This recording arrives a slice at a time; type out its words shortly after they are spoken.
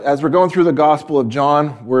As we're going through the Gospel of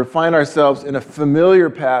John, we find ourselves in a familiar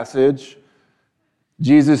passage.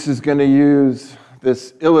 Jesus is going to use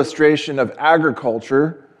this illustration of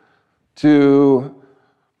agriculture to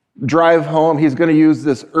drive home. He's going to use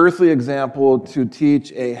this earthly example to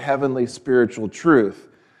teach a heavenly spiritual truth.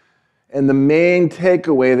 And the main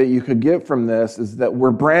takeaway that you could get from this is that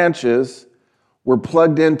we're branches, we're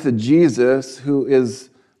plugged into Jesus, who is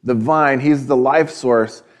the vine. He's the life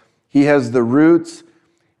source. He has the roots.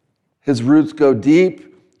 His roots go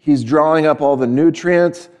deep. He's drawing up all the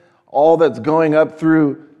nutrients, all that's going up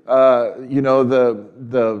through,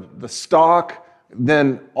 the stalk.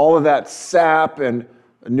 Then all of that sap and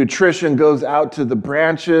nutrition goes out to the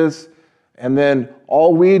branches. And then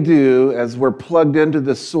all we do as we're plugged into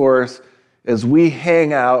the source is we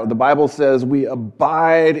hang out. The Bible says we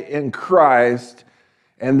abide in Christ,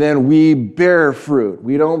 and then we bear fruit.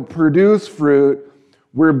 We don't produce fruit.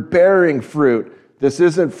 We're bearing fruit. This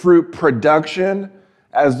isn't fruit production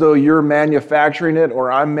as though you're manufacturing it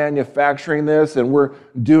or I'm manufacturing this and we're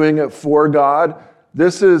doing it for God.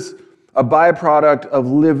 This is a byproduct of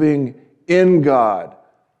living in God.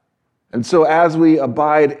 And so as we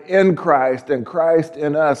abide in Christ and Christ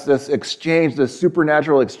in us, this exchange, this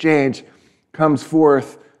supernatural exchange, comes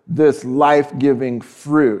forth this life-giving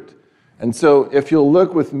fruit. And so if you'll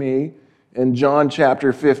look with me in John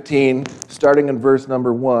chapter 15, starting in verse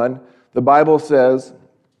number 1, the Bible says,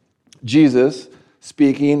 Jesus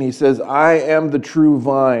speaking, he says, I am the true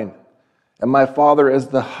vine, and my Father is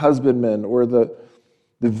the husbandman, or the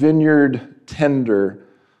vineyard tender,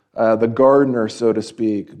 the gardener, so to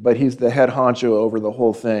speak, but he's the head honcho over the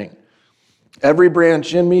whole thing. Every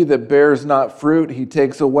branch in me that bears not fruit, he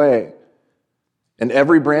takes away. And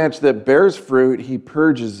every branch that bears fruit, he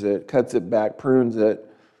purges it, cuts it back, prunes it,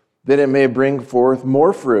 that it may bring forth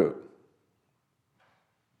more fruit.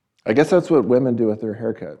 I guess that's what women do with their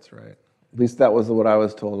haircuts, right? At least that was what I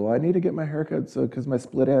was told. Well, I need to get my haircut because my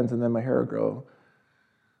split ends and then my hair will grow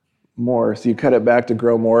more. So you cut it back to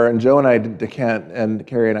grow more. And Joe and I can't, and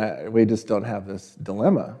Carrie and I, we just don't have this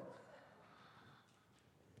dilemma.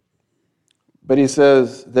 But he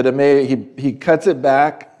says that it may, he cuts it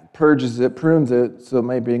back, purges it, prunes it, so it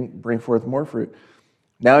may bring forth more fruit.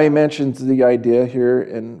 Now he mentions the idea here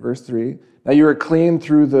in verse 3. Now you are clean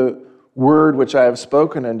through the word which I have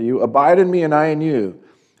spoken unto you. Abide in me and I in you.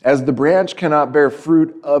 As the branch cannot bear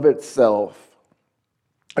fruit of itself,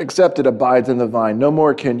 except it abides in the vine, no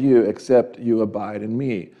more can you, except you abide in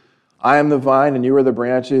me. I am the vine, and you are the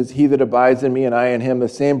branches. He that abides in me, and I in him, the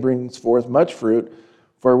same brings forth much fruit,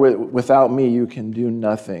 for without me you can do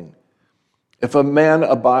nothing. If a man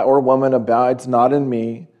or woman abides not in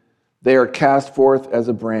me, they are cast forth as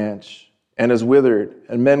a branch, and is withered,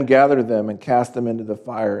 and men gather them and cast them into the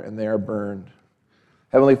fire, and they are burned.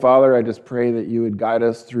 Heavenly Father, I just pray that you would guide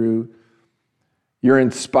us through your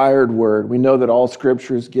inspired word. We know that all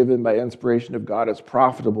scripture is given by inspiration of God is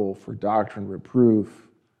profitable for doctrine, reproof,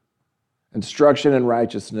 instruction in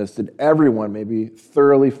righteousness, that everyone may be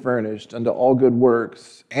thoroughly furnished unto all good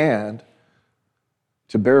works and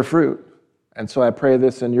to bear fruit. And so I pray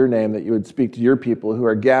this in your name, that you would speak to your people who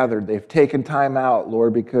are gathered. They've taken time out,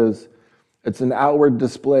 Lord, because it's an outward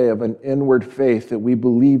display of an inward faith that we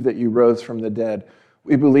believe that you rose from the dead.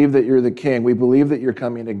 We believe that you're the King. We believe that you're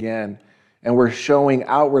coming again. And we're showing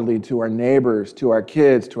outwardly to our neighbors, to our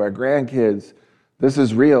kids, to our grandkids, this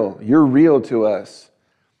is real. You're real to us.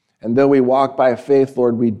 And though we walk by faith,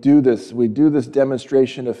 Lord, we do this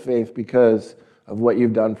demonstration of faith because of what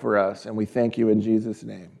you've done for us. And we thank you in Jesus'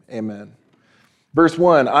 name. Amen. Verse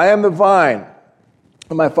 1, I am the vine,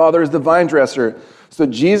 and my Father is the vine dresser. So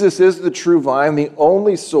Jesus is the true vine, the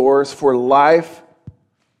only source for life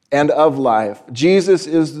and of life. Jesus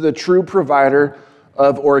is the true provider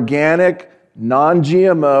of organic,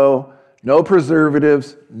 non-GMO, no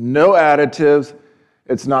preservatives, no additives.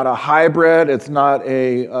 It's not a hybrid. It's not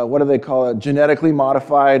a, what do they call it, genetically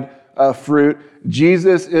modified fruit.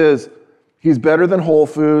 Jesus he's better than Whole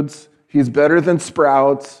Foods. He's better than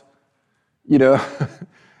Sprouts. You know,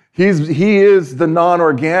 he is the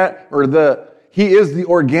non-organic, he is the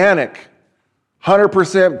organic,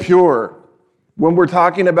 100% pure. When we're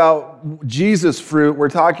talking about Jesus fruit, we're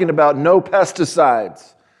talking about no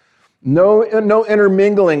pesticides, no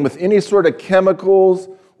intermingling with any sort of chemicals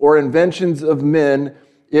or inventions of men.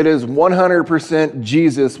 It is 100%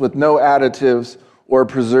 Jesus with no additives or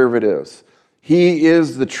preservatives. He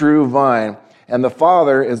is the true vine, and the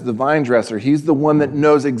Father is the vine dresser. He's the one that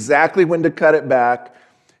knows exactly when to cut it back.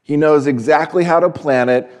 He knows exactly how to plant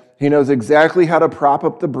it. He knows exactly how to prop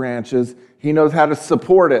up the branches. He knows how to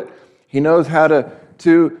support it. He knows how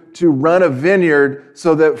to run a vineyard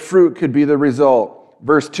so that fruit could be the result.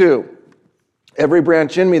 Verse 2, every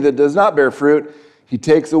branch in me that does not bear fruit, he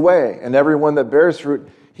takes away. And every one that bears fruit,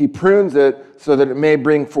 he prunes it so that it may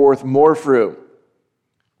bring forth more fruit.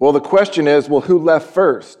 Well, the question is, well, who left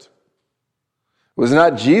first? It was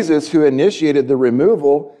not Jesus who initiated the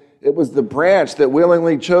removal. It was the branch that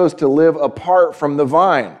willingly chose to live apart from the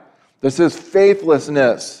vine. This is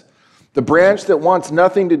faithlessness. The branch that wants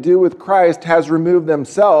nothing to do with Christ has removed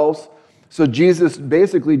themselves, so Jesus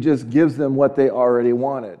basically just gives them what they already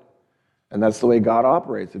wanted. And that's the way God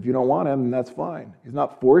operates. If you don't want him, then that's fine. He's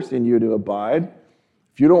not forcing you to abide.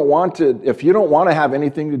 If you don't want to have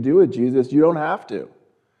anything to do with Jesus, you don't have to.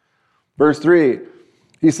 Verse 3,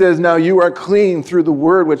 he says, now you are clean through the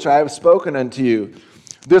word which I have spoken unto you.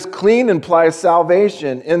 This clean implies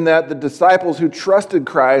salvation in that the disciples who trusted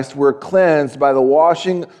Christ were cleansed by the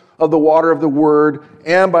washing of the water of the word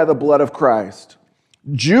and by the blood of Christ.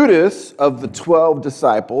 Judas of the 12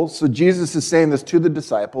 disciples, so Jesus is saying this to the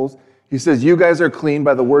disciples. He says, you guys are clean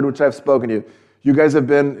by the word which I've spoken to you. You guys have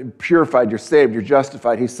been purified, you're saved, you're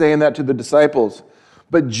justified. He's saying that to the disciples.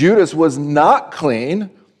 But Judas was not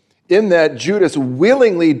clean in that Judas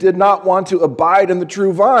willingly did not want to abide in the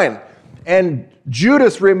true vine. And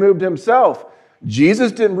Judas removed himself.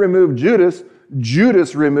 Jesus didn't remove Judas,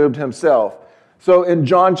 Judas removed himself. So in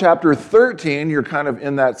John chapter 13, you're kind of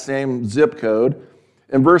in that same zip code.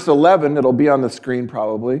 In verse 11, it'll be on the screen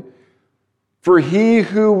probably. For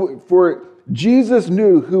Jesus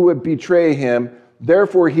knew who would betray him,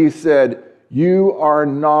 therefore he said, you are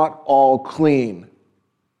not all clean.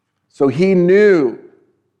 So he knew.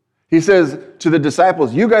 He says to the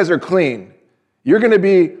disciples, you guys are clean. You're going to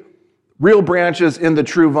be real branches in the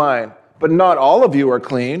true vine, but not all of you are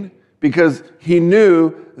clean, because he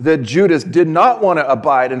knew that Judas did not want to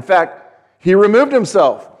abide. In fact, he removed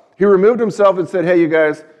himself. He removed himself and said, hey, you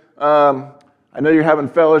guys, I know you're having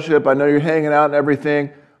fellowship. I know you're hanging out and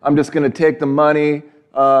everything. I'm just going to take the money,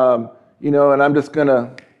 and I'm just going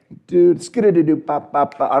to do,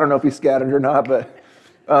 I don't know if he scattered or not,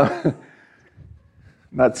 but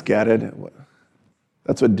not scattered.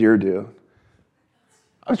 That's what deer do.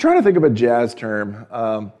 I was trying to think of a jazz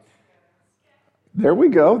term. There we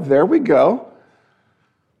go.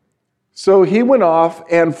 So he went off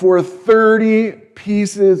and for 30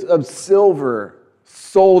 pieces of silver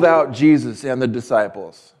sold out Jesus and the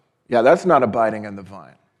disciples. Yeah, that's not abiding in the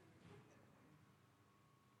vine.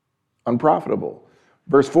 Unprofitable.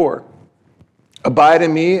 Verse 4. Abide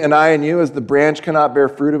in me and I in you, as the branch cannot bear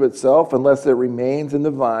fruit of itself unless it remains in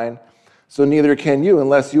the vine, so neither can you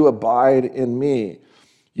unless you abide in me.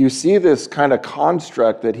 You see this kind of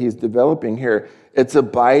construct that he's developing here. It's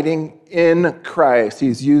abiding in Christ.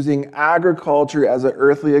 He's using agriculture as an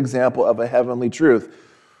earthly example of a heavenly truth.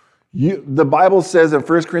 The Bible says in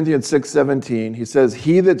 1 Corinthians 6:17, he says,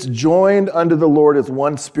 he that's joined unto the Lord is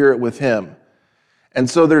one spirit with him. And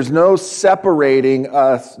so there's no separating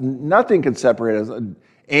us. Nothing can separate us.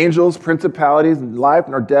 Angels, principalities, life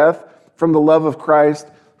nor death from the love of Christ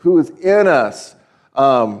who is in us.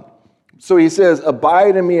 So he says,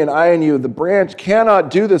 abide in me and I in you. The branch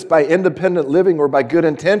cannot do this by independent living or by good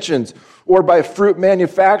intentions or by fruit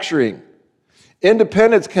manufacturing.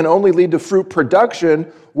 Independence can only lead to fruit production,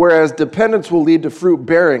 whereas dependence will lead to fruit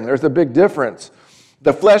bearing. There's a big difference.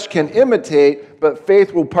 The flesh can imitate, but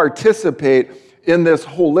faith will participate in this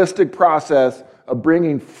holistic process of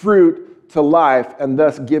bringing fruit to life and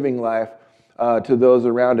thus giving life to those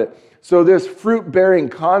around it. So this fruit-bearing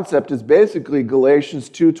concept is basically Galatians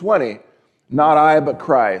 2:20. Not I, but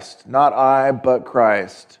Christ. Not I, but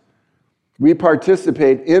Christ. We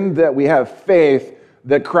participate in that. We have faith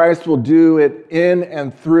that Christ will do it in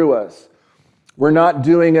and through us. We're not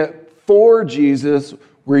doing it for Jesus.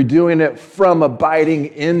 We're doing it from abiding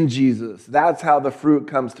in Jesus. That's how the fruit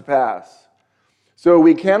comes to pass. So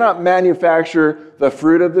we cannot manufacture the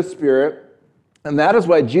fruit of the Spirit. And that is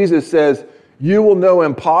why Jesus says, you will know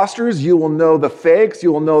imposters, you will know the fakes,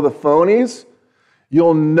 you will know the phonies.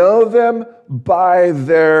 You'll know them by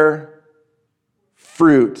their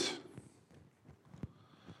fruit.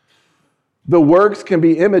 The works can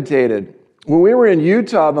be imitated. When we were in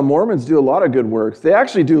Utah, the Mormons do a lot of good works. They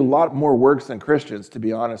actually do a lot more works than Christians, to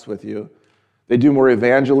be honest with you. They do more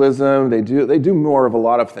evangelism. They do more of a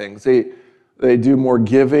lot of things. They do more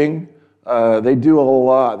giving. They do a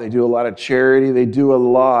lot. They do a lot of charity. They do a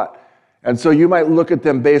lot. And so you might look at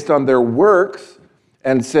them based on their works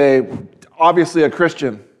and say, obviously a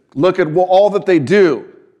Christian. Look at all that they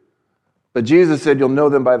do. But Jesus said you'll know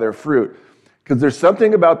them by their fruit. Because there's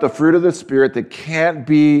something about the fruit of the Spirit that can't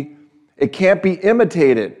be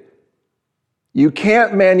imitated. You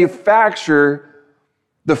can't manufacture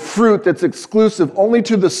the fruit that's exclusive only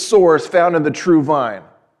to the source found in the true vine.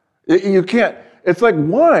 You can't, it's like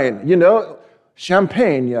wine,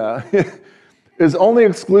 Champagne, yeah, is only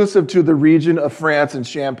exclusive to the region of France and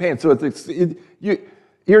Champagne. So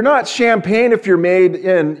you're not champagne if you're made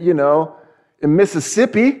in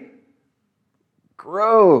Mississippi.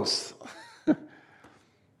 Gross.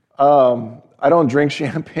 I don't drink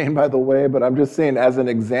champagne, by the way, but I'm just saying as an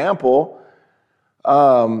example,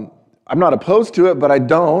 I'm not opposed to it, but I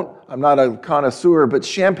don't. I'm not a connoisseur, but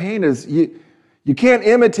champagne is, you can't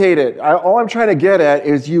imitate it. All I'm trying to get at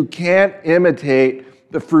is you can't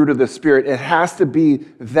imitate the fruit of the Spirit. It has to be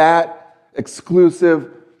that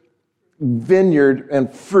exclusive vineyard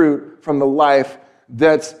and fruit from the life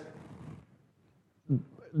that's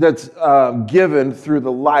given through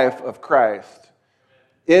the life of Christ.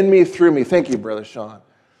 In me, through me. Thank you, Brother Sean.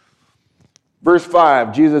 Verse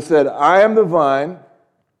 5, Jesus said, I am the vine,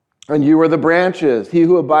 and you are the branches. He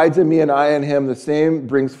who abides in me and I in him, the same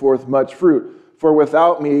brings forth much fruit. For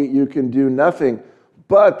without me, you can do nothing.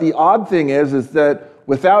 But the odd thing is that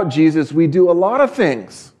without Jesus, we do a lot of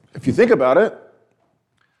things. If you think about it,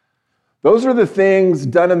 those are the things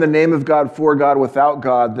done in the name of God, for God, without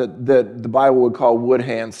God, that the Bible would call wood,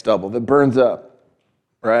 hay, and stubble, that burns up,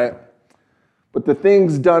 right? But the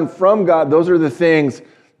things done from God, those are the things,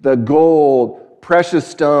 the gold, precious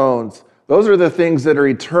stones, those are the things that are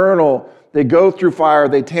eternal. They go through fire.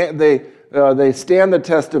 They stand the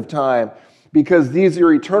test of time, because these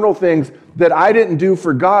are eternal things that I didn't do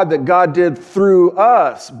for God, that God did through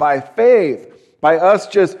us by faith, by us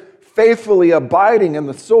just faithfully abiding in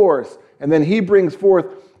the source. And then he brings forth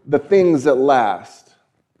the things that last.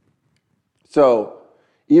 So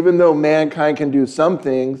even though mankind can do some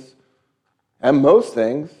things, and most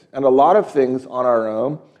things, and a lot of things on our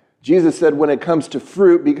own, Jesus said when it comes to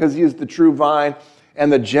fruit, because he is the true vine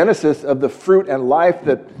and the genesis of the fruit and life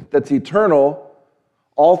that's eternal,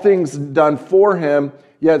 all things done for him,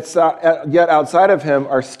 yet outside of him,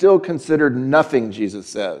 are still considered nothing, Jesus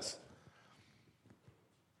says.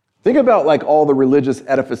 Think about like all the religious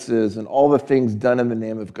edifices and all the things done in the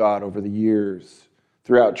name of God over the years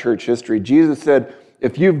throughout church history. Jesus said,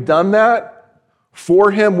 if you've done that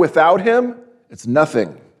for him without him, it's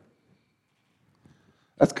nothing.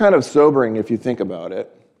 That's kind of sobering if you think about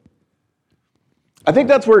it. I think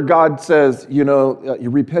that's where God says, you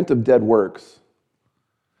repent of dead works.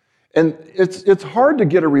 And it's hard to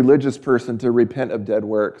get a religious person to repent of dead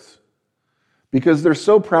works because they're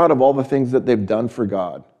so proud of all the things that they've done for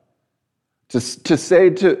God.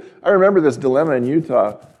 I remember this dilemma in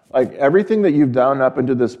Utah, like everything that you've done up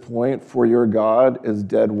until this point for your God is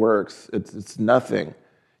dead works. It's nothing.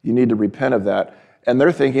 You need to repent of that. And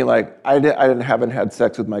they're thinking like, I haven't had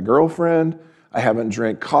sex with my girlfriend. I haven't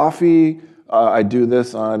drank coffee. I do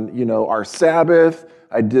this on, our Sabbath.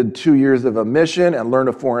 I did 2 years of a mission and learned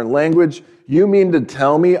a foreign language. You mean to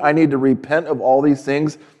tell me I need to repent of all these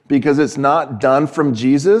things because it's not done from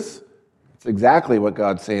Jesus? It's exactly what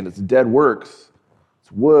God's saying. It's dead works.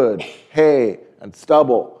 It's wood, hay, and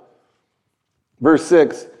stubble. Verse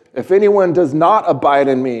 6, if anyone does not abide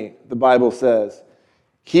in me, the Bible says,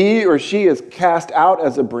 he or she is cast out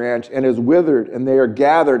as a branch and is withered, and they are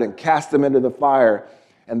gathered and cast them into the fire,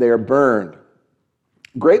 and they are burned.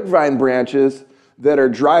 Grapevine branches that are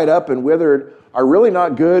dried up and withered are really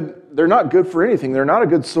not good. They're not good for anything. They're not a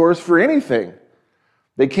good source for anything.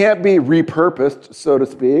 They can't be repurposed, so to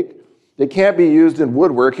speak. They can't be used in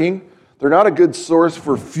woodworking. They're not a good source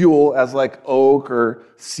for fuel as like oak or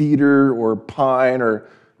cedar or pine or,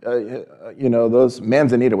 those.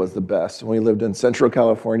 Manzanita was the best. When we lived in Central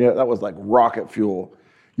California, that was like rocket fuel.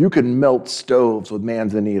 You could melt stoves with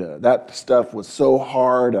manzanita. That stuff was so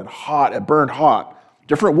hard and hot. It burned hot.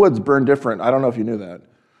 Different woods burn different. I don't know if you knew that.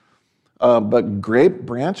 But grape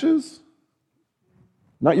branches?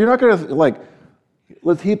 You're not going to,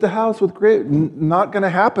 let's heat the house with grape. Not going to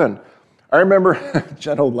happen. I remember,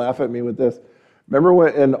 Jen will laugh at me with this. Remember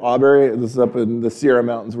when in Auberry, this is up in the Sierra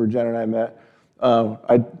Mountains where Jen and I met,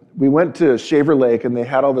 we went to Shaver Lake and they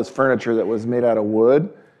had all this furniture that was made out of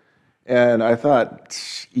wood. And I thought,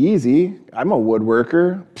 easy, I'm a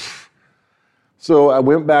woodworker. So I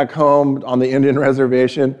went back home on the Indian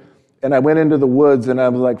reservation and I went into the woods and I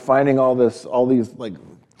was finding all these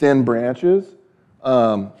thin branches.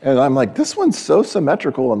 And I'm like, this one's so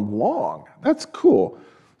symmetrical and long. That's cool.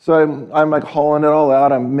 So I'm hauling it all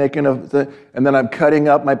out. I'm making and then I'm cutting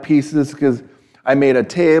up my pieces because I made a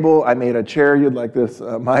table. I made a chair. You'd like this,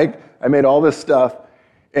 Mike. I made all this stuff.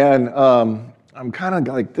 And I'm kind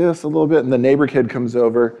of like this a little bit. And the neighbor kid comes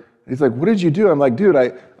over. He's like, what did you do? I'm like, dude,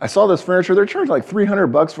 I saw this furniture. They're charging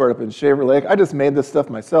 $300 for it up in Shaver Lake. I just made this stuff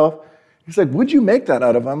myself. He's like, what'd you make that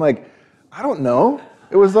out of? I'm like, I don't know.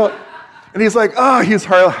 It was, and he's like, he's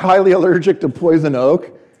highly allergic to poison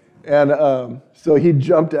oak. And so he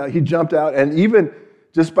jumped out, and even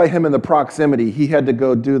just by him in the proximity, he had to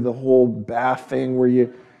go do the whole bath thing where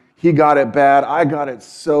he got it bad. I got it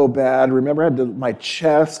so bad. Remember, my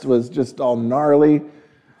chest was just all gnarly.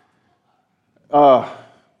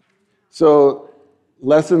 So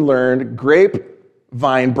lesson learned,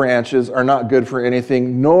 grapevine branches are not good for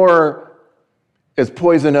anything, nor is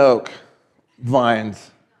poison oak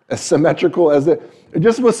vines as symmetrical as it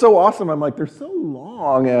just was so awesome. I'm like, they're so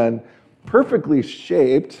long and perfectly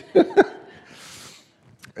shaped.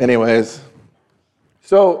 Anyways,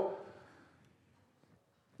 so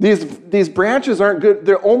these branches aren't good.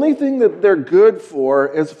 The only thing that they're good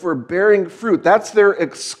for is for bearing fruit. That's their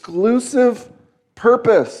exclusive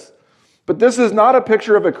purpose. But this is not a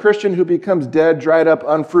picture of a Christian who becomes dead, dried up,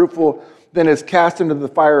 unfruitful, then is cast into the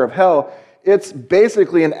fire of hell. It's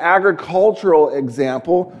basically an agricultural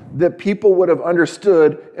example that people would have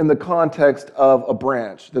understood in the context of a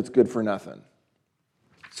branch that's good for nothing.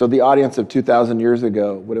 So the audience of 2,000 years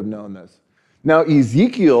ago would have known this. Now,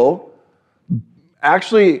 Ezekiel,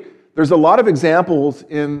 actually, there's a lot of examples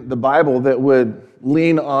in the Bible that would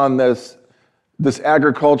lean on this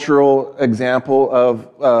agricultural example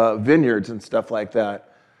of vineyards and stuff like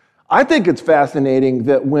that. I think it's fascinating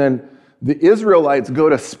that when the Israelites go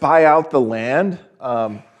to spy out the land,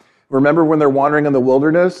 remember when they're wandering in the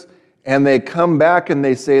wilderness, and they come back and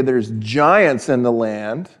they say there's giants in the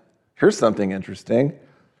land. Here's something interesting.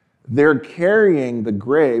 They're carrying the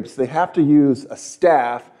grapes. They have to use a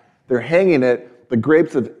staff. They're hanging it, the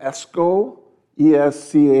grapes of Eschol,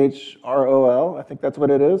 Eschrol, I think that's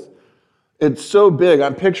what it is. It's so big.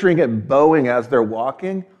 I'm picturing it bowing as they're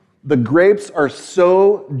walking. The grapes are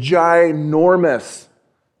so ginormous.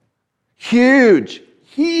 Huge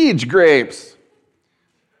grapes.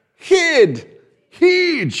 Huge.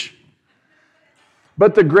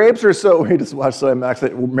 But the grapes are so, we just watched Max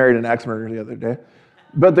married an axe murderer the other day.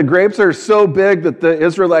 But the grapes are so big that the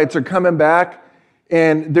Israelites are coming back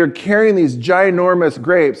and they're carrying these ginormous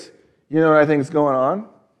grapes. You know what I think is going on?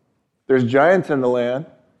 There's giants in the land.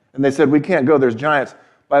 And they said, we can't go, there's giants.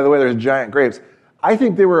 By the way, there's giant grapes. I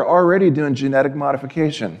think they were already doing genetic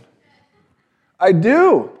modification. I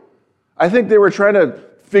do. I think they were trying to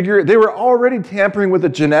they were already tampering with the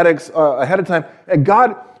genetics ahead of time. And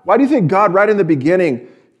God, why do you think God, right in the beginning,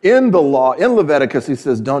 in the law, in Leviticus, he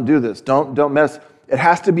says, don't do this, don't mess. It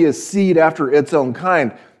has to be a seed after its own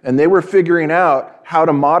kind. And they were figuring out how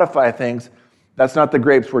to modify things. That's not the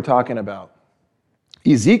grapes we're talking about.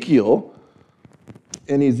 Ezekiel,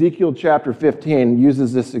 in Ezekiel chapter 15,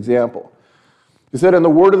 uses this example. He said, and the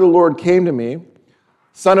word of the Lord came to me,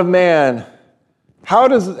 Son of man, how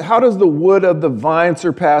does the wood of the vine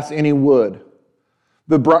surpass any wood?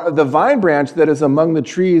 The vine branch that is among the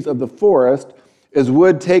trees of the forest is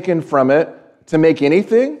wood taken from it to make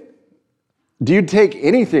anything? Do you take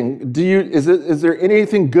anything? Is there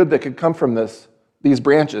anything good that could come from these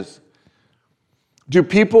branches? Do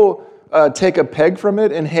people take a peg from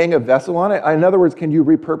it and hang a vessel on it? In other words, can you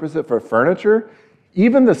repurpose it for furniture?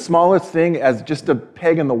 Even the smallest thing as just a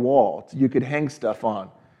peg in the wall you could hang stuff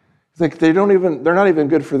on. It's like they're not even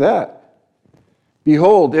good for that.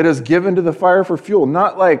 Behold, it is given to the fire for fuel,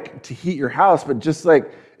 not like to heat your house, but just like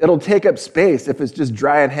it'll take up space if it's just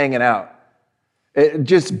dry and hanging out.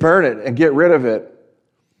 Just burn it and get rid of it.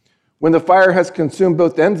 When the fire has consumed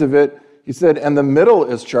both ends of it, he said, and the middle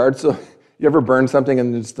is charred. So you ever burn something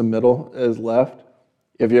and just the middle is left?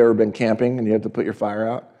 Have you ever been camping and you have to put your fire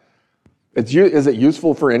out? Is it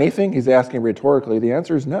useful for anything? He's asking rhetorically. The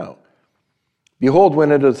answer is no. Behold,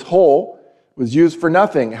 when it is whole, it was used for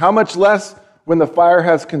nothing. How much less when the fire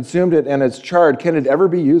has consumed it and it's charred, can it ever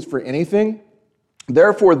be used for anything?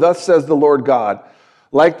 Therefore, thus says the Lord God,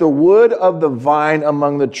 like the wood of the vine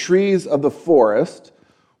among the trees of the forest,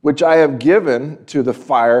 which I have given to the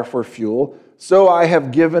fire for fuel, so I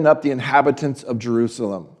have given up the inhabitants of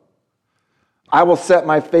Jerusalem. I will set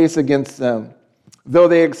my face against them. Though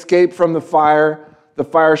they escape from the fire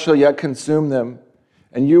shall yet consume them.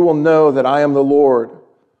 And you will know that I am the Lord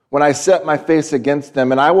when I set my face against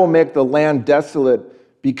them, and I will make the land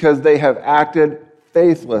desolate because they have acted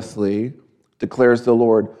faithlessly, declares the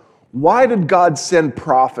Lord. Why did God send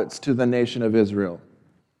prophets to the nation of Israel?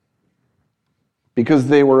 Because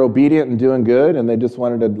they were obedient and doing good and they just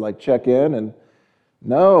wanted to check in? And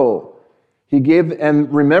no.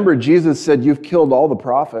 And remember, Jesus said, you've killed all the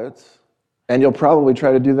prophets and you'll probably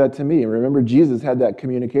try to do that to me. Remember, Jesus had that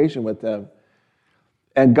communication with them.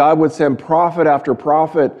 And God would send prophet after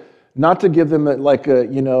prophet not to give them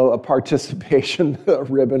a participation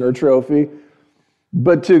ribbon or trophy,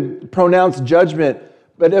 but to pronounce judgment.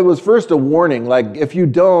 But it was first a warning, like if you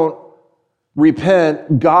don't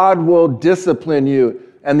repent, God will discipline you.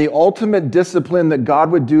 And the ultimate discipline that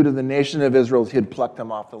God would do to the nation of Israel is he'd pluck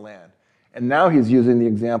them off the land. And now he's using the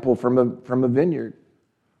example from a vineyard.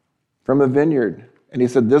 From a vineyard. And he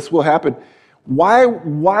said, this will happen. Why?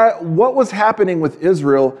 What was happening with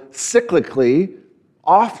Israel cyclically,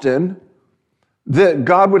 often, that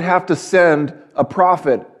God would have to send a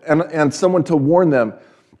prophet and someone to warn them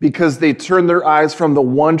because they turned their eyes from the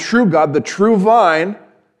one true God, the true vine,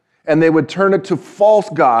 and they would turn it to false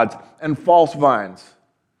gods and false vines.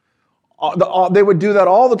 They would do that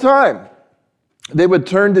all the time. They would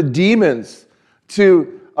turn to demons,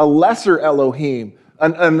 to a lesser Elohim,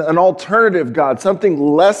 an alternative God, something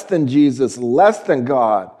less than Jesus, less than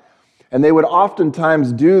God. And they would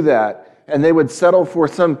oftentimes do that, and they would settle for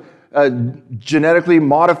some genetically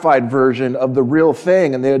modified version of the real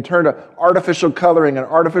thing, and they would turn to artificial coloring and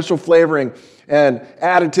artificial flavoring and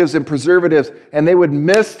additives and preservatives, and they would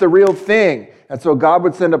miss the real thing. And so God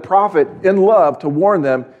would send a prophet in love to warn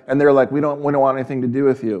them, and they're like, we don't want anything to do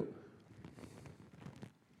with you.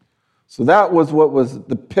 So that was what was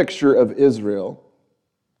the picture of Israel.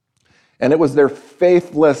 And it was their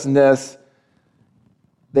faithlessness.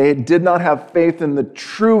 They did not have faith in the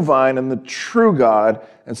true vine and the true God,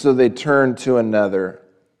 and so they turned to another.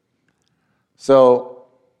 So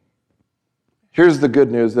here's the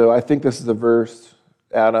good news, though. I think this is the verse,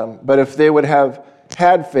 Adam. But if they would have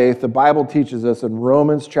had faith, the Bible teaches us in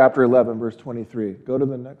Romans chapter 11, verse 23. Go to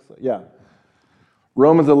the next slide. Yeah.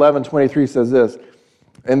 Romans 11:23 says this,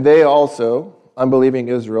 and they also, unbelieving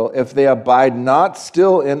Israel, if they abide not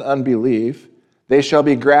still in unbelief, they shall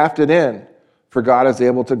be grafted in, for God is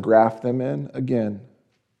able to graft them in again.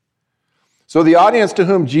 So the audience to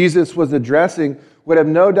whom Jesus was addressing would have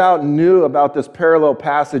no doubt knew about this parallel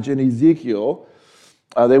passage in Ezekiel.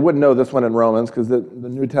 They wouldn't know this one in Romans because the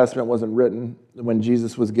New Testament wasn't written when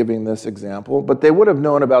Jesus was giving this example, but they would have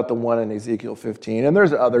known about the one in Ezekiel 15, and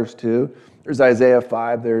there's others too. There's Isaiah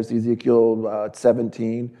 5, there's Ezekiel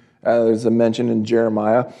 17, there's a mention in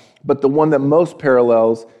Jeremiah, but the one that most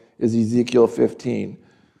parallels is Ezekiel 15.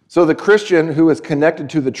 So the Christian who is connected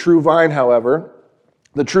to the true vine, however,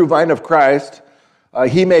 the true vine of Christ,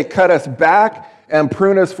 he may cut us back and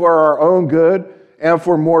prune us for our own good and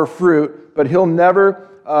for more fruit, but he'll never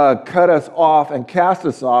cut us off and cast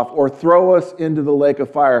us off or throw us into the lake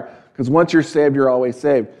of fire, because once you're saved, you're always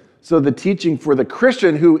saved. So the teaching for the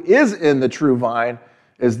Christian who is in the true vine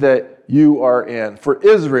is that you are in. For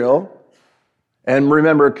Israel, and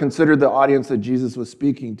remember, consider the audience that Jesus was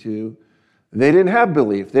speaking to, they didn't have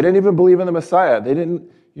belief. They didn't even believe in the Messiah. They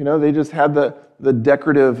didn't, they just had the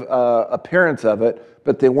decorative appearance of it,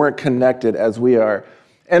 but they weren't connected as we are.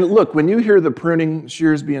 And look, when you hear the pruning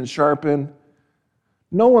shears being sharpened,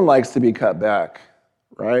 no one likes to be cut back,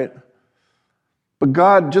 right? But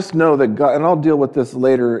God, just know that God, and I'll deal with this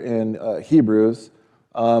later in Hebrews,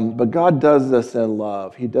 but God does this in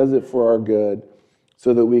love. He does it for our good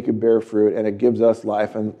so that we could bear fruit, and it gives us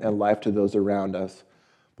life and life to those around us.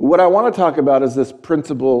 But what I want to talk about is this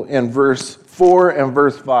principle in verse 4 and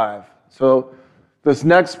verse 5. So this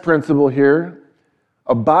next principle here,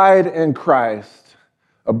 abide in Christ.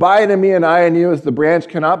 Abide in me and I in you, as the branch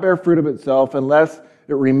cannot bear fruit of itself unless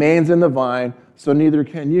it remains in the vine, so neither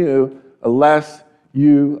can you unless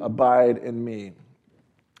you abide in me.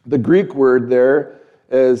 The Greek word there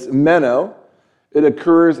is meno. It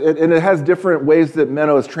occurs, and it has different ways that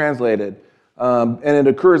meno is translated. And it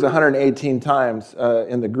occurs 118 times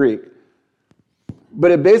in the Greek.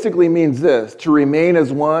 But it basically means this: to remain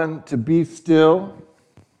as one, to be still,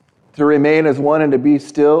 to remain as one and to be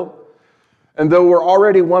still. And though we're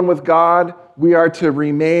already one with God, we are to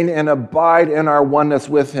remain and abide in our oneness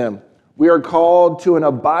with Him. We are called to an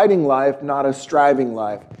abiding life, not a striving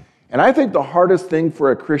life. And I think the hardest thing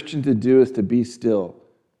for a Christian to do is to be still.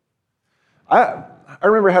 I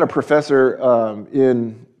remember I had a professor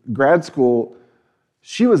in grad school.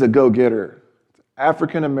 She was a go-getter,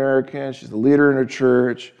 African American. She's a leader in her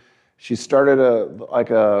church. She started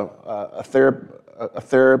a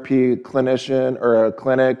therapy clinician or a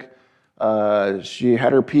clinic. She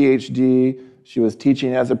had her PhD. She was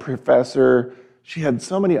teaching as a professor. She had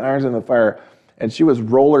so many irons in the fire, and she was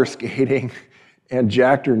roller skating and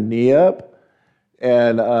jacked her knee up,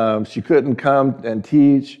 and she couldn't come and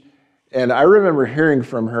teach. And I remember hearing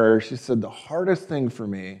from her, she said, the hardest thing for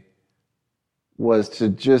me was to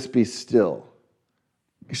just be still.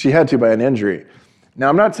 She had to by an injury. Now,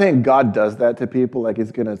 I'm not saying God does that to people, like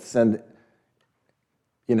He's going to send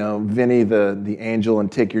Vinny the angel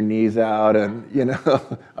and take your knees out, and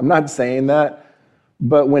I'm not saying that,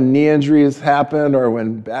 but when knee injuries happen or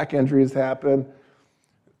when back injuries happen,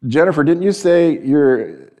 Jennifer, didn't you say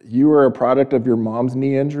you were a product of your mom's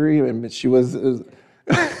knee injury? And she was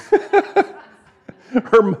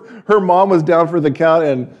her mom was down for the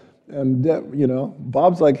count, and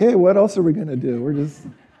Bob's like, hey, what else are we gonna do? We're just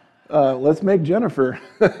let's make Jennifer.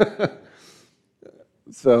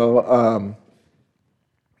 So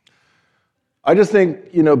I just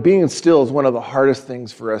think being still is one of the hardest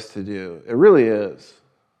things for us to do. It really is.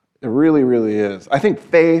 It really, really is. I think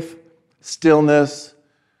faith, stillness,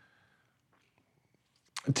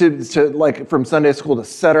 to like from Sunday school, to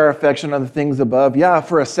set our affection on the things above,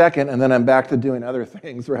 for a second, and then I'm back to doing other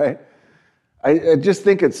things, right? I just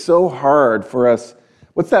think it's so hard for us.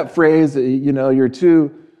 What's that phrase? You're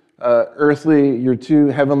too earthly, you're too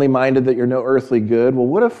heavenly minded that you're no earthly good. Well,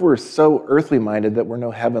 what if we're so earthly minded that we're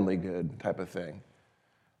no heavenly good type of thing?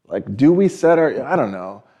 Like, do we set I don't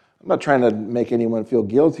know. I'm not trying to make anyone feel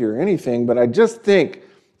guilty or anything, but I just think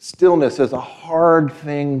stillness is a hard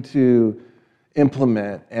thing to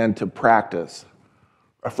implement and to practice.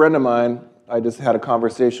 A friend of mine, I just had a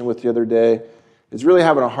conversation with the other day, is really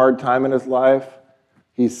having a hard time in his life.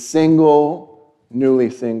 He's single, newly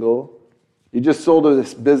single. He just sold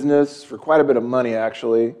this business for quite a bit of money,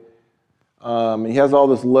 actually. He has all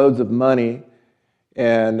this loads of money,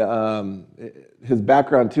 and his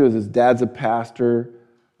background, too, is his dad's a pastor,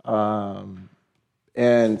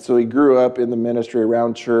 and so he grew up in the ministry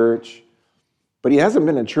around church. But he hasn't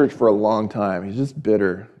been in church for a long time. He's just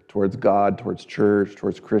bitter towards God, towards church,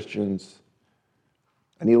 towards Christians.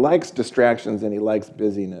 And he likes distractions and he likes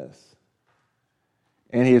busyness.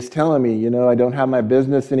 And he is telling me, I don't have my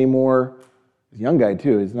business anymore. He's a young guy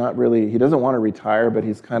too. He doesn't want to retire, but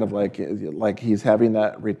he's kind of like he's having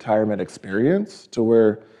that retirement experience to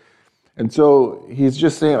where, and so he's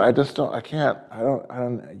just saying, I don't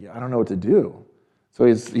know what to do. So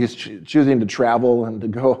he's choosing to travel and to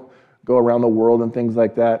go around the world and things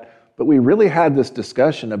like that. But we really had this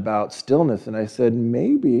discussion about stillness, and I said,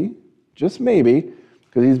 maybe, just maybe,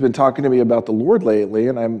 because he's been talking to me about the Lord lately,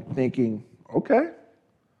 and I'm thinking, okay.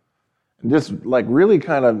 And just like really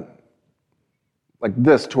kind of like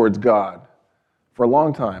this towards God for a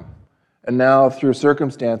long time. And now through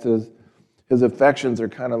circumstances, his affections are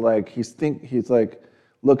kind of like, he's like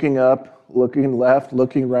looking up, looking left,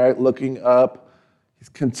 looking right, looking up. He's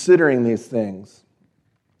considering these things.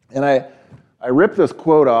 And I ripped this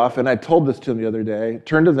quote off, and I told this to him the other day.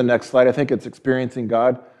 Turn to the next slide. I think it's Experiencing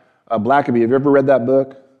God. Blackaby, have you ever read that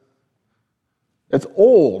book? It's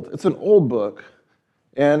old. It's an old book.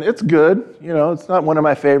 And it's good. It's not one of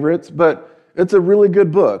my favorites, but it's a really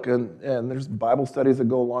good book. And there's Bible studies that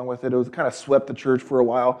go along with it. It was kind of swept the church for a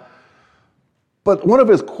while. But one of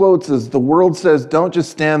his quotes is, the world says, don't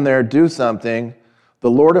just stand there, do something.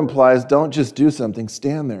 The Lord implies, don't just do something,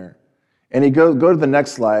 stand there. And he go to the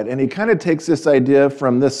next slide, and he kind of takes this idea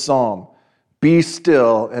from this psalm, be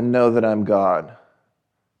still and know that I'm God.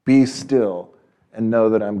 Be still and know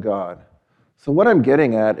that I'm God. So what I'm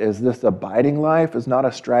getting at is this abiding life is not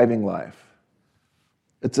a striving life.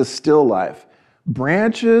 It's a still life.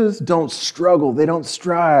 Branches don't struggle. They don't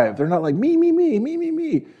strive. They're not like me, me, me, me, me,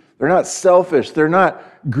 me. They're not selfish. They're not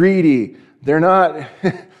greedy. They're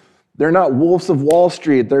not wolves of Wall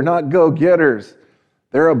Street. They're not go-getters.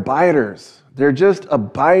 They're abiders. They're just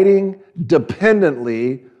abiding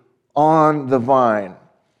dependently on the vine.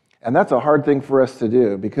 And that's a hard thing for us to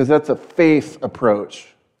do because that's a faith approach.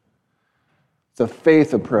 It's a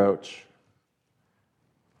faith approach.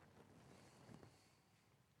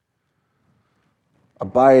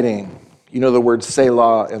 Abiding. The word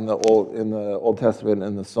Selah in the Old Testament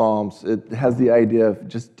and the Psalms, it has the idea of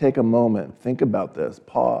just take a moment, think about this,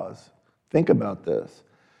 pause, think about this.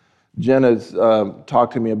 Jen has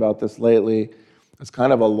talked to me about this lately. It's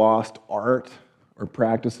kind of a lost art or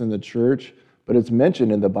practice in the church, but it's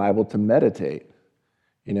mentioned in the Bible to meditate.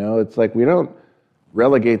 It's like we don't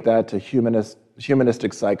relegate that to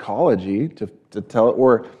humanistic psychology to tell,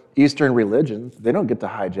 or Eastern religions. They don't get to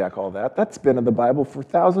hijack all that. That's been in the Bible for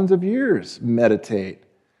thousands of years, meditate.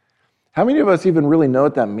 How many of us even really know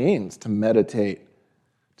what that means, to meditate,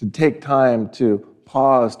 to take time to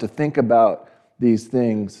pause, to think about these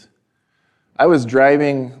things? I was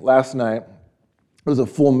driving last night. It was a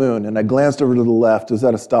full moon, and I glanced over to the left. It was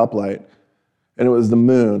at a stoplight, and it was the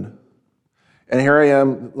moon. And here I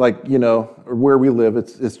am, where we live,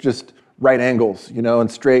 it's just right angles,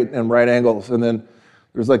 and straight and right angles. And then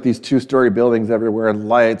there's like these 2-story buildings everywhere and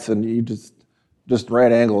lights, and you just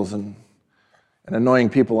right angles and annoying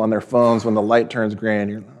people on their phones when the light turns gray.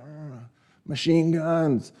 And machine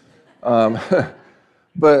guns.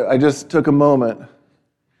 But I just took a moment,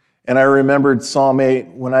 and I remembered Psalm 8,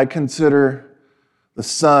 when I consider the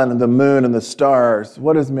sun and the moon and the stars,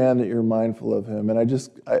 what is man that you're mindful of him? And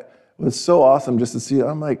it was so awesome just to see it.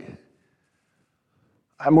 I'm like,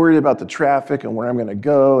 I'm worried about the traffic and where I'm going to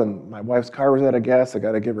go, and my wife's car was out of gas. I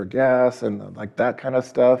got to give her gas and like that kind of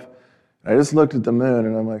stuff. And I just looked at the moon,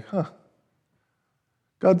 and I'm like,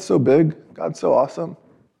 God's so big. God's so awesome.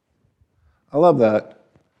 I love that.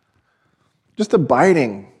 Just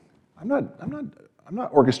abiding. I'm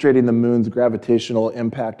not orchestrating the moon's gravitational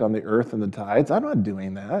impact on the earth and the tides. I'm not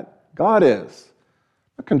doing that. God is.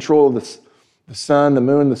 I control the sun, the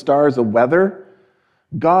moon, the stars, the weather.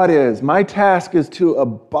 God is. My task is to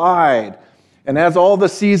abide. And as all the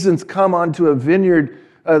seasons come onto a vineyard,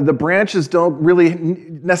 the branches don't really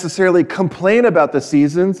necessarily complain about the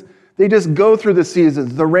seasons. They just go through the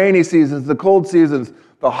seasons, the rainy seasons, the cold seasons,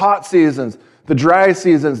 the hot seasons, the dry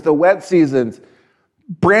seasons, the wet seasons.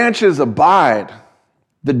 Branches abide.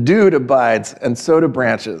 The dude abides, and so do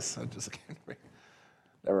branches. I just can't read.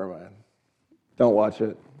 Never mind. Don't watch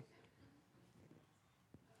it.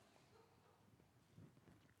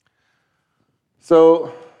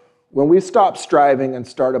 So when we stop striving and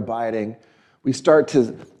start abiding, we start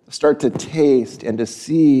to taste and to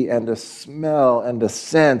see and to smell and to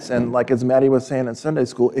sense, and like as Maddie was saying in Sunday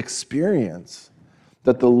school, experience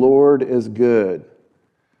that the Lord is good.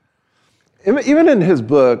 Even in his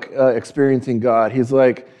book, Experiencing God, he's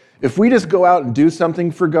like, if we just go out and do something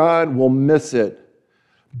for God, we'll miss it.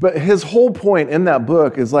 But his whole point in that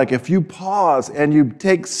book is like, if you pause and you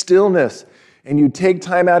take stillness and you take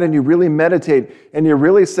time out and you really meditate and you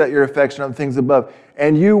really set your affection on things above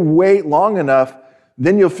and you wait long enough,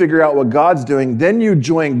 then you'll figure out what God's doing. Then you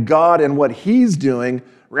join God in what he's doing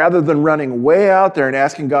rather than running way out there and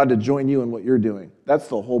asking God to join you in what you're doing. That's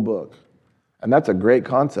the whole book. And that's a great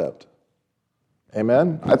concept.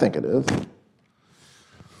 Amen? I think it is.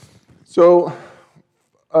 So,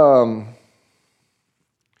 1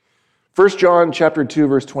 John chapter 2,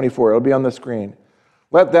 verse 24. It'll be on the screen.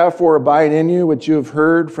 Let therefore abide in you what you have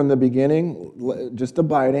heard from the beginning, just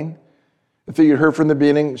abiding. If you heard from the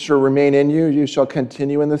beginning shall remain in you, you shall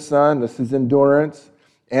continue in the Son. This is endurance,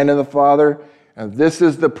 and in the Father. And this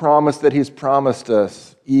is the promise that he's promised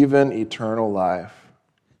us, even eternal life.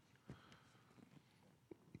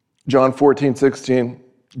 John 14:16,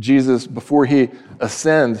 Jesus, before he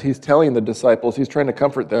ascends, he's telling the disciples, he's trying to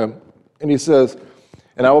comfort them. And he says,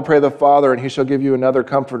 and I will pray the Father, and he shall give you another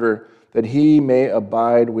comforter, that he may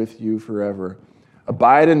abide with you forever.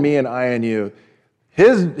 Abide in me and I in you.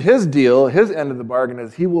 His deal, his end of the bargain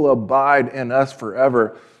is he will abide in us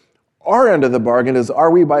forever. Our end of the bargain is,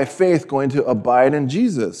 are we by faith going to abide in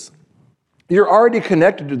Jesus? You're already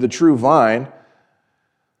connected to the true vine,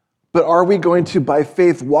 but are we going to, by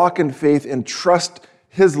faith, walk in faith and trust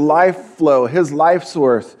his life flow, his life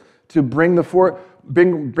source to bring forth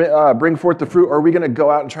the fruit, or are we going to go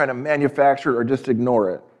out and try to manufacture or just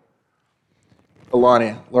ignore it?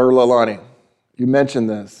 Lalani, you mentioned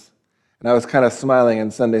this, and I was kind of smiling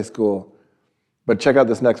in Sunday school, but check out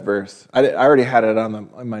this next verse. I already had it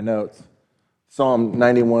on my notes. Psalm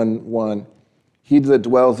 91:1. He that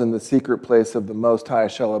dwells in the secret place of the Most High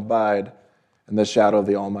shall abide in the shadow of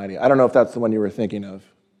the Almighty. I don't know if that's the one you were thinking of.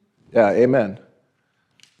 Yeah, amen.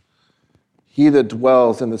 He that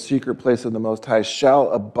dwells in the secret place of the Most High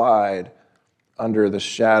shall abide under the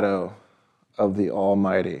shadow of the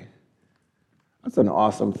Almighty. That's an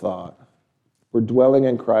awesome thought. We're dwelling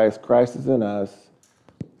in Christ. Christ is in us.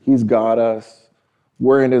 He's got us.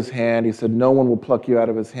 We're in his hand. He said, no one will pluck you out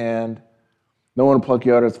of his hand. No one will pluck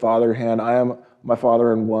you out of his Father's hand. I am my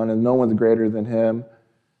Father in one, and no one's greater than him.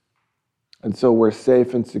 And so we're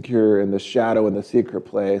safe and secure in the shadow in the secret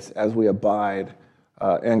place as we abide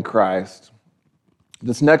in Christ.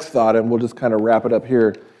 This next thought, and we'll just kind of wrap it up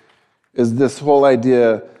here, is this whole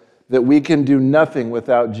idea that we can do nothing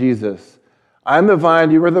without Jesus. I'm the vine,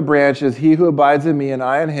 you are the branches. He who abides in me and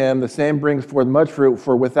I in him, the same brings forth much fruit,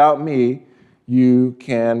 for without me you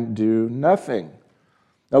can do nothing.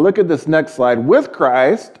 Now look at this next slide. With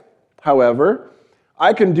Christ, however,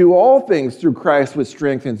 I can do all things through Christ which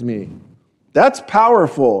strengthens me. That's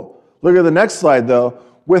powerful. Look at the next slide, though.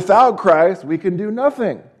 Without Christ, we can do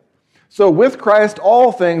nothing. So with Christ,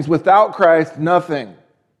 all things. Without Christ, nothing.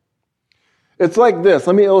 It's like this.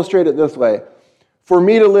 Let me illustrate it this way. For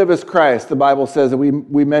me to live is Christ, the Bible says, and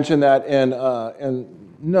we mentioned that in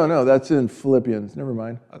that's in Philippians. Never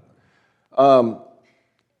mind.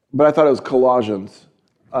 But I thought it was Colossians,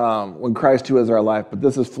 when Christ who is our life. But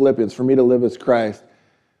this is Philippians. For me to live is Christ.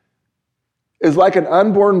 Is like an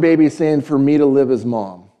unborn baby saying, for me to live is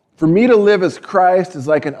mom. For me to live as Christ is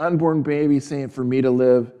like an unborn baby saying, for me to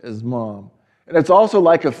live as mom. And it's also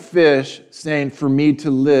like a fish saying, for me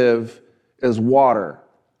to live as water.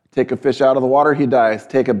 Take a fish out of the water, he dies.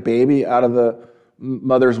 Take a baby out of the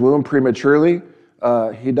mother's womb prematurely,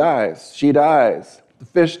 he dies. She dies. The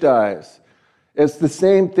fish dies. It's the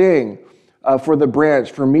same thing for the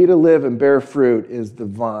branch. For me to live and bear fruit is the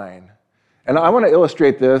vine. And I want to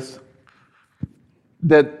illustrate this,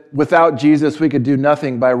 that without Jesus we could do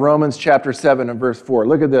nothing, by Romans chapter 7 and verse 4.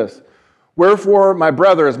 Look at this. Wherefore, my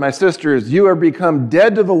brothers, my sisters, you are become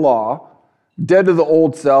dead to the law, dead to the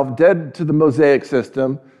old self, dead to the Mosaic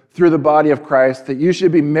system, through the body of Christ, that you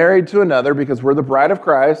should be married to another, because we're the bride of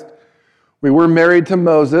Christ. We were married to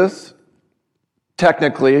Moses,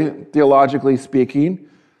 technically, theologically speaking.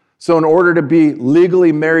 So in order to be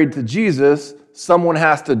legally married to Jesus, someone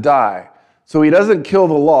has to die. So he doesn't kill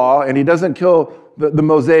the law, and he doesn't kill the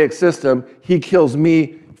Mosaic system. He kills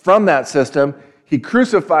me from that system. He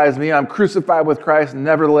crucifies me. I'm crucified with Christ, and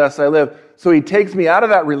nevertheless I live. So he takes me out of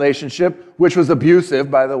that relationship, which was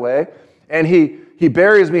abusive, by the way, and he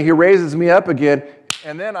buries me, he raises me up again,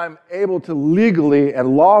 and then I'm able to legally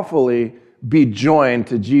and lawfully be joined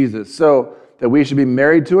to Jesus. So that we should be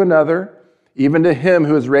married to another, even to him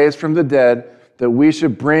who is raised from the dead, that we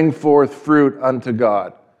should bring forth fruit unto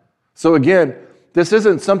God. So again, this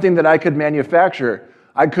isn't something that I could manufacture.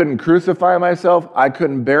 I couldn't crucify myself. I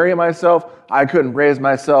couldn't bury myself. I couldn't raise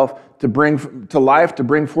myself to bring to life, to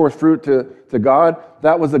bring forth fruit to God.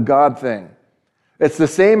 That was a God thing. It's the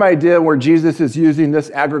same idea where Jesus is using this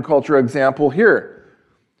agriculture example here.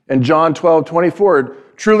 In John 12:24,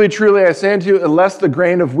 truly, truly, I say unto you, unless the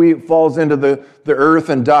grain of wheat falls into the earth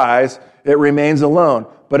and dies, it remains alone.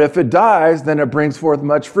 But if it dies, then it brings forth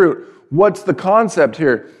much fruit. What's the concept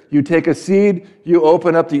here? You take a seed, you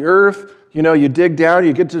open up the earth, you dig down,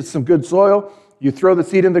 you get to some good soil, you throw the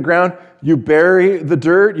seed in the ground, you bury the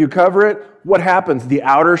dirt, you cover it. What happens? The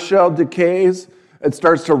outer shell decays, it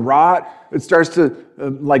starts to rot, it starts to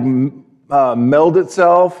meld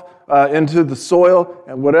itself into the soil,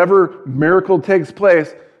 and whatever miracle takes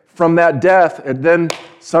place from that death, and then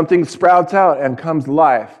something sprouts out and comes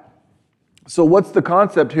life. So what's the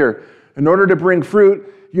concept here? In order to bring fruit,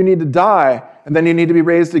 you need to die, and then you need to be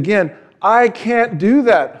raised again. I can't do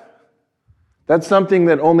that. That's something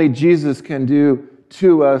that only Jesus can do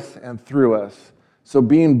to us and through us. So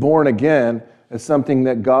being born again is something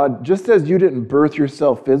that God, just as you didn't birth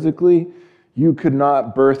yourself physically, you could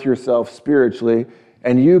not birth yourself spiritually,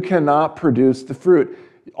 and you cannot produce the fruit.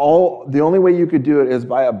 The only way you could do it is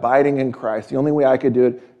by abiding in Christ. The only way I could do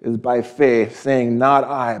it is by faith, saying, not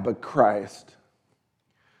I, but Christ.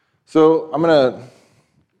 So I'm going to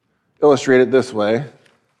illustrate it this way.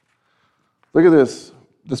 Look at this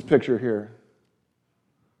picture here.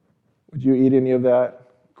 Would you eat any of that?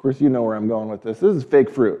 Of course, you know where I'm going with this. This is fake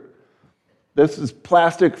fruit. This is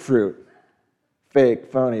plastic fruit.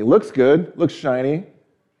 Fake, phony. Looks good, looks shiny.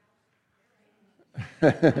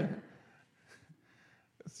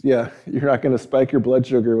 Yeah, you're not going to spike your blood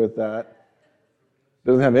sugar with that.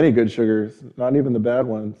 Doesn't have any good sugars, not even the bad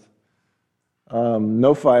ones.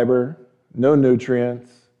 No fiber, no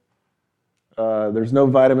nutrients. There's no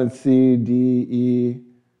vitamin C, D, E.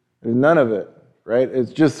 There's none of it, right?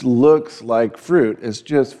 It just looks like fruit. It's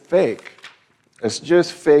just fake. It's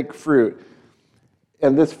just fake fruit.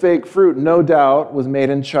 And this fake fruit, no doubt, was made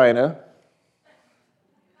in China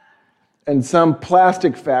in some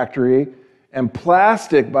plastic factory. And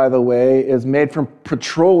plastic, by the way, is made from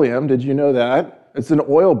petroleum. Did you know that? It's an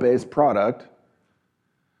oil-based product.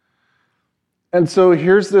 And so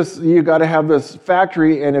here's this, you got to have this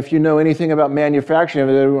factory, and if you know anything about manufacturing,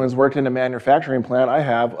 if everyone's worked in a manufacturing plant, I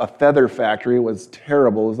have. A feather factory was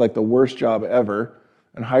terrible. It was like the worst job ever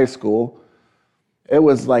in high school. It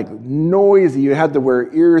was like noisy. You had to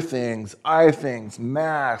wear ear things, eye things,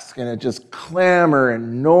 masks, and it just clamor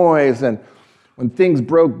and noise. And when things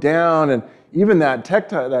broke down, and even that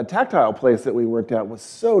tactile place that we worked at was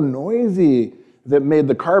so noisy that made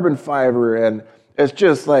the carbon fiber, and it's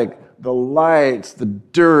just like the lights, the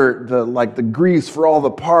dirt, the grease for all the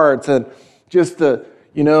parts, and just and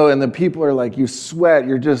the people are like, you sweat,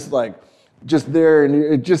 you're just there, and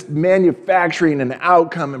you're just manufacturing an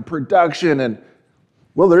outcome and production, and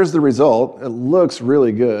well, there's the result. It looks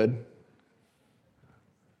really good,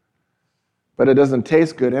 but it doesn't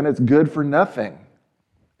taste good, and it's good for nothing.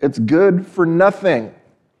 It's good for nothing.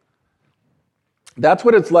 That's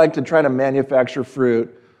what it's like to try to manufacture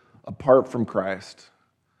fruit apart from Christ.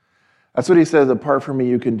 That's what he says, apart from me,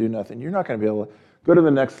 you can do nothing. You're not going to be able to. Go to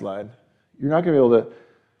the next slide. You're not going to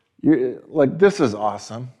be able to, this is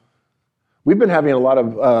awesome. We've been having a lot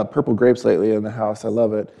of purple grapes lately in the house. I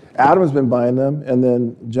love it. Adam's been buying them, and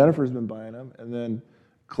then Jennifer's been buying them, and then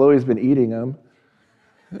Chloe's been eating them.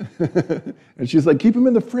 And she's like, keep them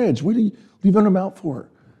in the fridge. What are you leaving them out for?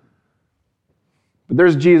 But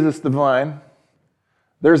there's Jesus, the vine.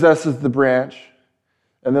 There's us as the branch.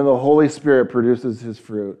 And then the Holy Spirit produces his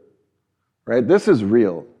fruit. Right? This is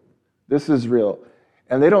real. This is real.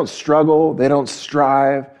 And they don't struggle. They don't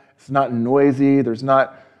strive. It's not noisy. There's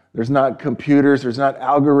not computers. There's not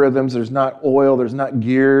algorithms. There's not oil. There's not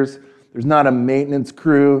gears. There's not a maintenance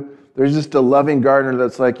crew. There's just a loving gardener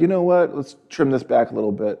that's like, you know what? Let's trim this back a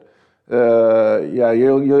little bit.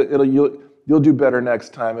 You'll do better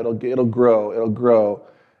next time. It'll grow. It'll grow.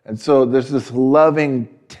 And so there's this loving,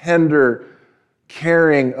 tender,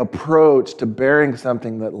 caring approach to bearing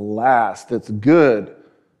something that lasts. That's good.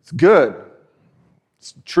 It's good.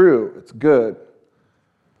 It's true. It's good.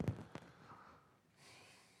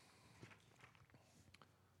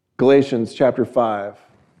 Galatians chapter 5.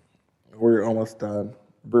 We're almost done.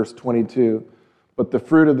 Verse 22. But the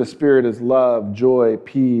fruit of the Spirit is love, joy,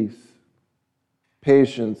 peace,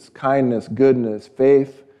 patience, kindness, goodness,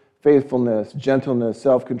 faith, faithfulness, gentleness,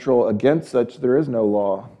 self-control. Against such there is no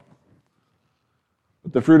law.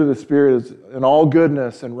 But the fruit of the Spirit is in all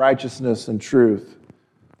goodness and righteousness and truth.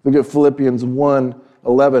 Look at Philippians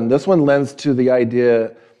 1:11. This one lends to the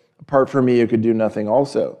idea, apart from me, you could do nothing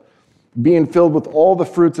also. Being filled with all the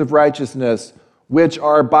fruits of righteousness, which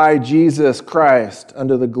are by Jesus Christ,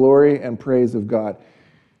 unto the glory and praise of God.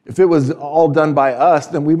 If it was all done by us,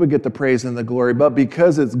 then we would get the praise and the glory. But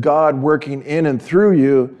because it's God working in and through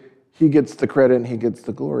you, he gets the credit and he gets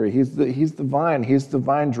the glory. He's the vine. He's the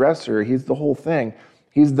vine dresser. He's the whole thing.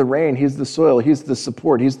 He's the rain. He's the soil. He's the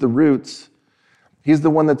support. He's the roots. He's the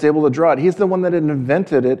one that's able to draw it. He's the one that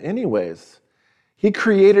invented it anyways. He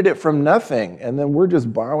created it from nothing, and then we're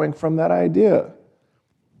just borrowing from that idea.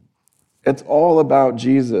 It's all about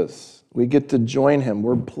Jesus. We get to join him.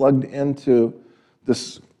 We're plugged into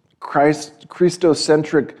this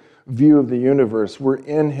Christocentric view of the universe. We're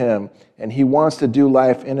in him, and he wants to do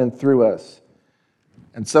life in and through us.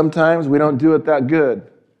 And sometimes we don't do it that good.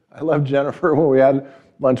 I love Jennifer when we had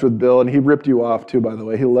lunch with Bill, and he ripped you off too, by the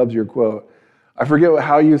way. He loves your quote. I forget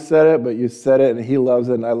how you said it, but you said it, and he loves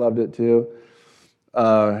it, and I loved it too.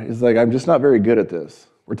 He's like, I'm just not very good at this.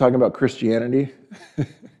 We're talking about Christianity.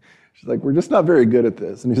 She's like, we're just not very good at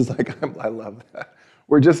this. And he's like, I love that.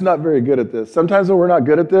 We're just not very good at this. Sometimes when we're not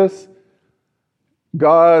good at this,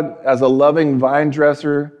 God, as a loving vine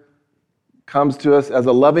dresser, comes to us as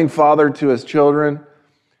a loving father to his children.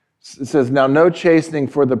 It says, now no chastening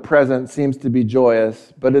for the present seems to be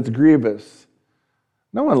joyous, but it's grievous.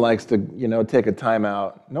 No one likes to, take a time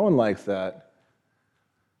out. No one likes that.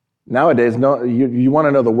 Nowadays, you want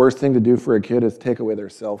to know the worst thing to do for a kid is take away their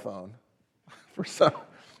cell phone.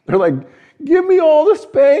 They're like, give me all the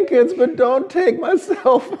spankings, but don't take my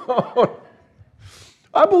cell phone.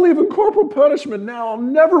 I believe in corporal punishment now. I'll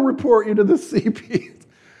never report you to the CP,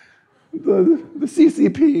 the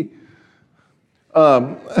CCP.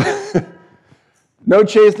 No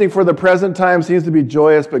chastening for the present time seems to be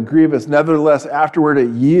joyous, but grievous. Nevertheless, afterward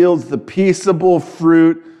it yields the peaceable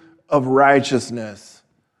fruit of righteousness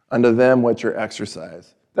unto them which are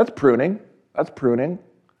exercised. That's pruning. That's pruning.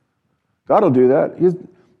 God will do that.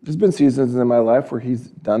 There's been seasons in my life where he's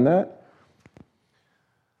done that.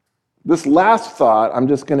 This last thought, I'm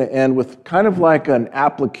just going to end with kind of like an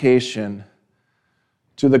application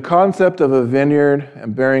to the concept of a vineyard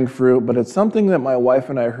and bearing fruit, but it's something that my wife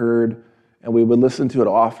and I heard, and we would listen to it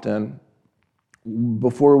often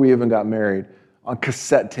before we even got married, on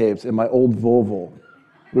cassette tapes in my old Volvo.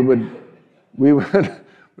 We would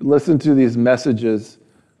listen to these messages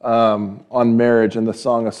on marriage and the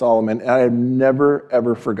Song of Solomon, and I have never,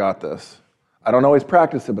 ever forgot this. I don't always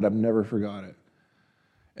practice it, but I've never forgot it.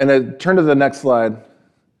 And turn to the next slide.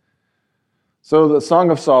 So the Song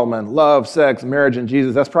of Solomon, love, sex, marriage, and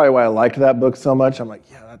Jesus. That's probably why I liked that book so much. I'm like,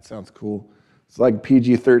 yeah, that sounds cool. It's like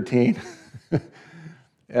PG-13.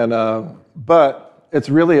 But it's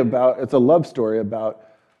really it's a love story about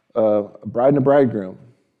a bride and a bridegroom.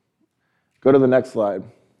 Go to the next slide.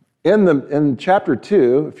 In chapter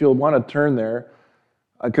 2, if you'll want to turn there,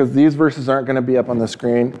 because these verses aren't going to be up on the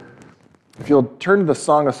screen, if you'll turn to the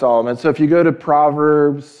Song of Solomon. So if you go to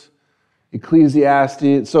Proverbs,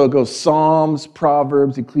 Ecclesiastes, so it goes Psalms,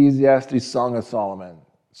 Proverbs, Ecclesiastes, Song of Solomon.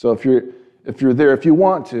 So if you're there, if you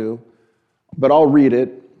want to, but I'll read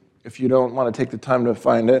it if you don't want to take the time to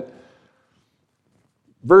find it.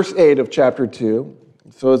 Verse 8 of chapter 2.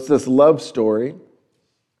 So it's this love story.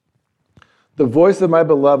 The voice of my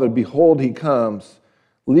beloved, behold, he comes.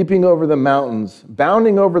 leaping over the mountains,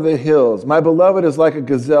 bounding over the hills. My beloved is like a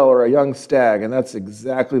gazelle or a young stag, and that's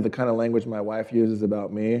exactly the kind of language my wife uses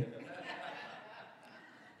about me.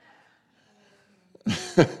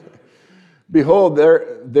 Behold,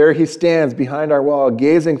 there he stands behind our wall,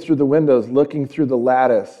 gazing through the windows, looking through the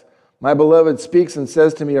lattice. My beloved speaks and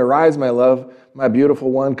says to me, arise, my love, my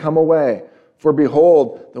beautiful one, come away. For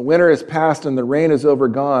behold, the winter is past and the rain is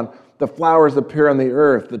overgone. The flowers appear on the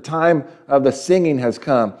earth. The time of the singing has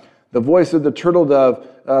come. The voice of the turtle dove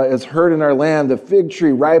is heard in our land. The fig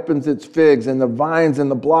tree ripens its figs, and the vines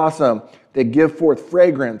and the blossom, they give forth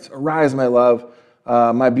fragrance. Arise, my love,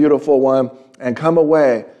 my beautiful one, and come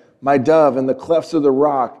away. My dove, in the clefts of the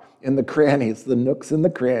rock, in the crannies, the nooks and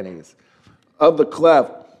the crannies of the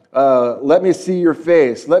cleft. Let me see your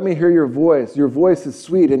face. Let me hear your voice. Your voice is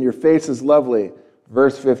sweet and your face is lovely.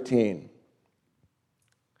 Verse 15.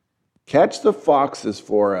 Catch the foxes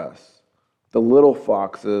for us, the little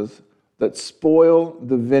foxes that spoil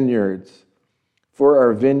the vineyards, for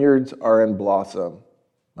our vineyards are in blossom.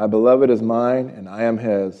 My beloved is mine and I am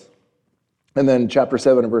his. And then chapter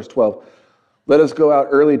 7 and verse 12. Let us go out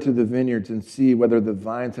early to the vineyards and see whether the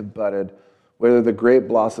vines have budded, whether the grape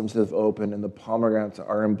blossoms have opened and the pomegranates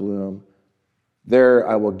are in bloom. There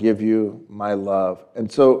I will give you my love.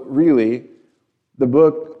 And so really, the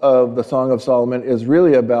book of the Song of Solomon is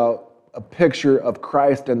really about a picture of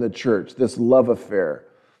Christ and the church, this love affair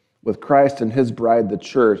with Christ and his bride, the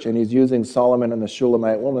church. And he's using Solomon and the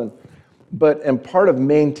Shulamite woman. And part of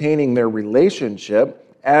maintaining their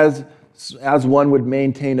relationship, as one would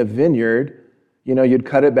maintain a vineyard, you'd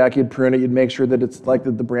cut it back, you'd prune it, you'd make sure that it's like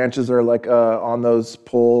that the branches are like on those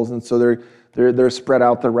poles, and so they're spread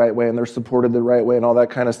out the right way and they're supported the right way and all that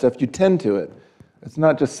kind of stuff. You tend to it. It's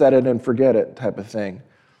not just set it and forget it type of thing.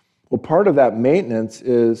 Well, part of that maintenance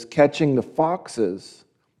is catching the foxes,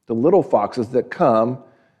 the little foxes that come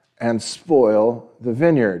and spoil the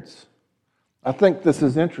vineyards. I think this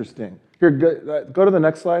is interesting. Here, go to the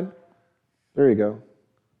next slide. There you go.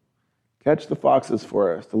 Catch the foxes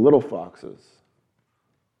for us, the little foxes.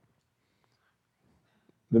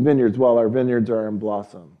 The vineyards, while our vineyards are in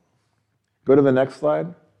blossom. Go to the next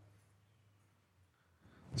slide.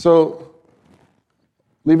 So,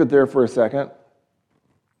 leave it there for a second.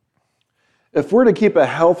 If we're to keep a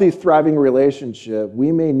healthy, thriving relationship,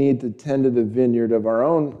 we may need to tend to the vineyard of our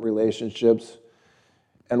own relationships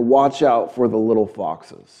and watch out for the little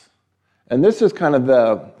foxes. And this is kind of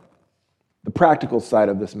the practical side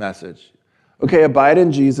of this message. Okay, abide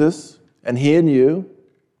in Jesus, and he in you.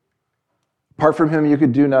 Apart from him, you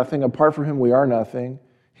could do nothing. Apart from him, we are nothing.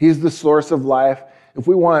 He's the source of life. If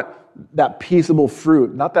we want that peaceable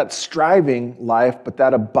fruit, not that striving life, but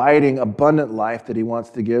that abiding, abundant life that he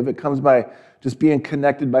wants to give, it comes by just being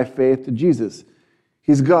connected by faith to Jesus.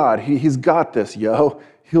 He's God. He's got this, yo.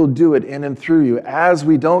 He'll do it in and through you. As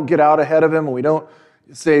we don't get out ahead of him and we don't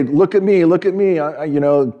say, look at me,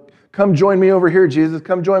 come join me over here, Jesus,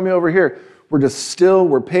 come join me over here. We're just still,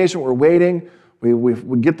 we're patient, we're waiting. We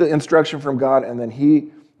get the instruction from God, and then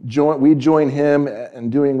we join him in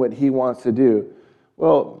doing what he wants to do.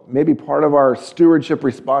 Well, maybe part of our stewardship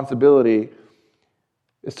responsibility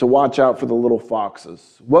is to watch out for the little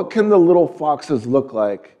foxes. What can the little foxes look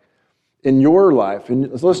like in your life? And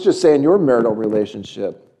let's just say in your marital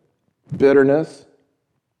relationship. Bitterness,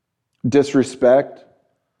 disrespect,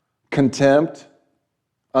 contempt,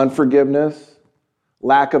 unforgiveness,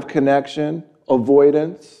 lack of connection,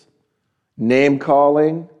 avoidance,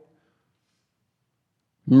 name-calling,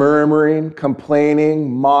 murmuring, complaining,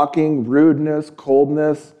 mocking, rudeness,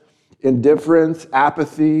 coldness, indifference,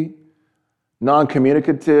 apathy,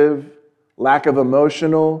 non-communicative, lack of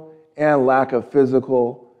emotional, and lack of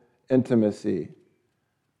physical intimacy.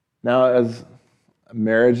 Now, as a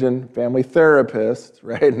marriage and family therapist,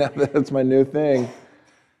 right, now that's my new thing,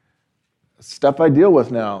 stuff I deal with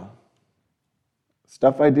now.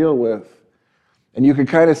 And you can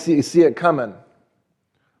kind of see it coming.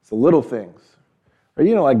 It's the little things. Or,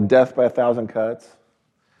 like death by 1,000 cuts.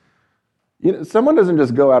 Someone doesn't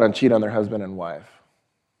just go out and cheat on their husband and wife.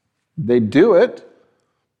 They do it,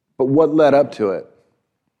 but what led up to it?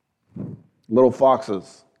 Little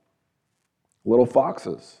foxes. Little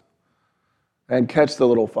foxes. They didn't catch the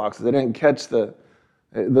little foxes. They didn't catch the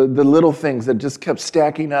little things that just kept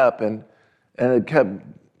stacking up and it kept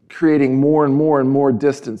creating more and more and more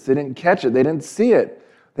distance. They didn't catch it. They didn't see it.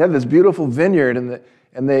 They had this beautiful vineyard,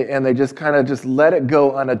 and they just kind of just let it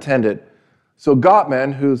go unattended. So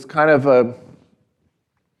Gottman, who's kind of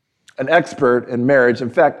an expert in marriage, in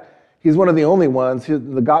fact, he's one of the only ones, the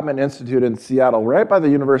Gottman Institute in Seattle, right by the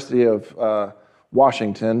University of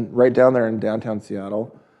Washington, right down there in downtown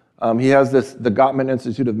Seattle. He has the Gottman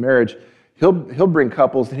Institute of Marriage. He'll bring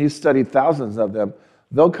couples, and he's studied thousands of them.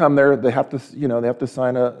 They'll come there. They have to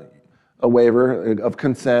sign a waiver of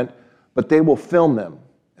consent, but they will film them,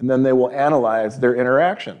 and then they will analyze their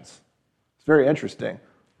interactions. It's very interesting.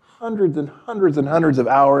 Hundreds and hundreds and hundreds of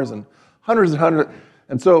hours, and hundreds and hundreds.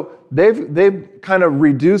 And so they've kind of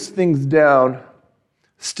reduced things down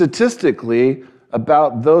statistically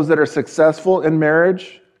about those that are successful in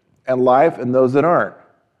marriage and life and those that aren't.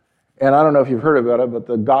 And I don't know if you've heard about it, but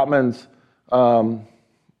the Gottman's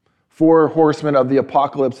 4 horsemen of the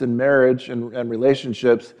apocalypse in marriage and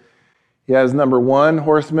relationships, he has number 1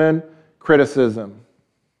 horseman, criticism.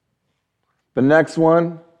 The next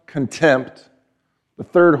one, contempt. The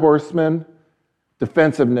 3rd horseman,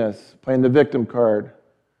 defensiveness, playing the victim card.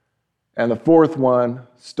 And the 4th one,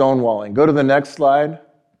 stonewalling. Go to the next slide.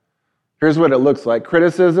 Here's what it looks like.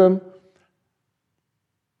 Criticism.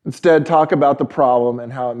 Instead, talk about the problem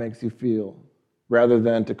and how it makes you feel, rather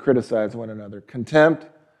than to criticize one another. Contempt.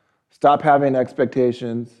 Stop having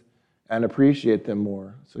expectations and appreciate them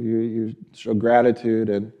more. So you show gratitude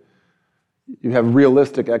and you have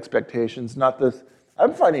realistic expectations, not this.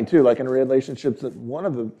 I'm finding too, like in relationships, that one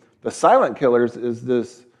of the silent killers is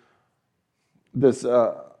this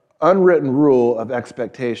unwritten rule of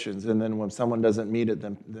expectations, and then when someone doesn't meet it,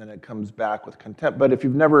 then it comes back with contempt. But if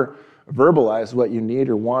you've never verbalized what you need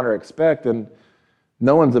or want or expect, then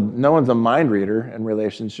no one's a mind reader in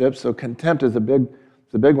relationships. So contempt is a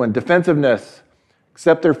big one. Defensiveness,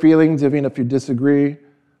 accept their feelings even if you disagree.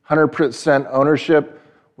 100% ownership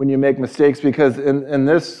when you make mistakes, because in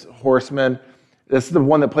this horseman, this is the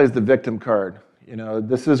one that plays the victim card.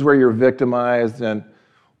 This is where you're victimized and,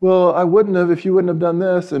 well, I wouldn't have if you wouldn't have done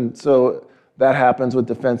this. And so that happens with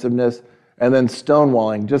defensiveness. And then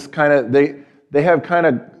stonewalling, just kind of, they have kind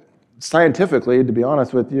of scientifically, to be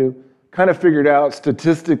honest with you, kind of figured out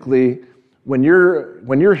statistically, when you're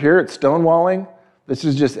here at stonewalling, this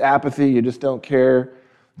is just apathy, you just don't care.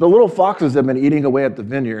 The little foxes have been eating away at the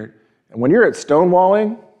vineyard. And when you're at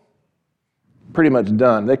stonewalling, pretty much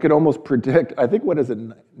done. They could almost predict, I think,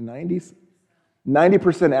 90%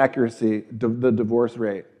 accuracy, the divorce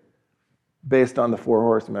rate, based on the 4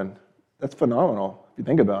 horsemen. That's phenomenal, if you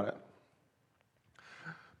think about it.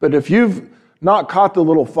 But if you've not caught the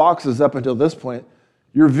little foxes up until this point,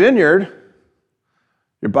 your vineyard,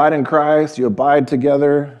 you abide in Christ, you abide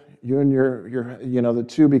together, you and the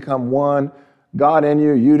two become one, God in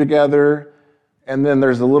you, you together, and then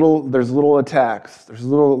there's little attacks. There's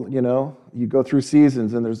little, you go through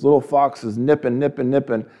seasons and there's little foxes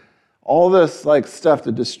nipping. All this like stuff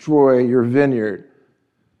to destroy your vineyard.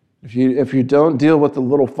 If you don't deal with the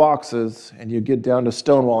little foxes and you get down to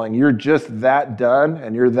stonewalling, you're just that done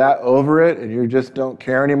and you're that over it and you just don't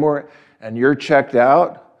care anymore and you're checked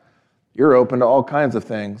out, you're open to all kinds of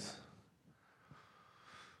things.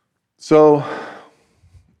 So,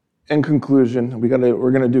 in conclusion, we're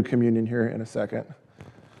going to do communion here in a second.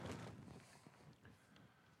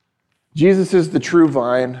 Jesus is the true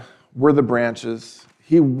vine. We're the branches.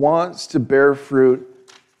 He wants to bear fruit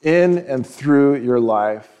in and through your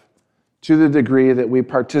life to the degree that we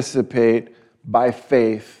participate by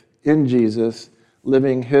faith in Jesus,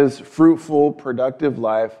 living his fruitful, productive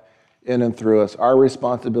life in and through us. Our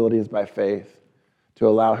responsibility is by faith to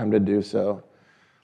allow him to do so.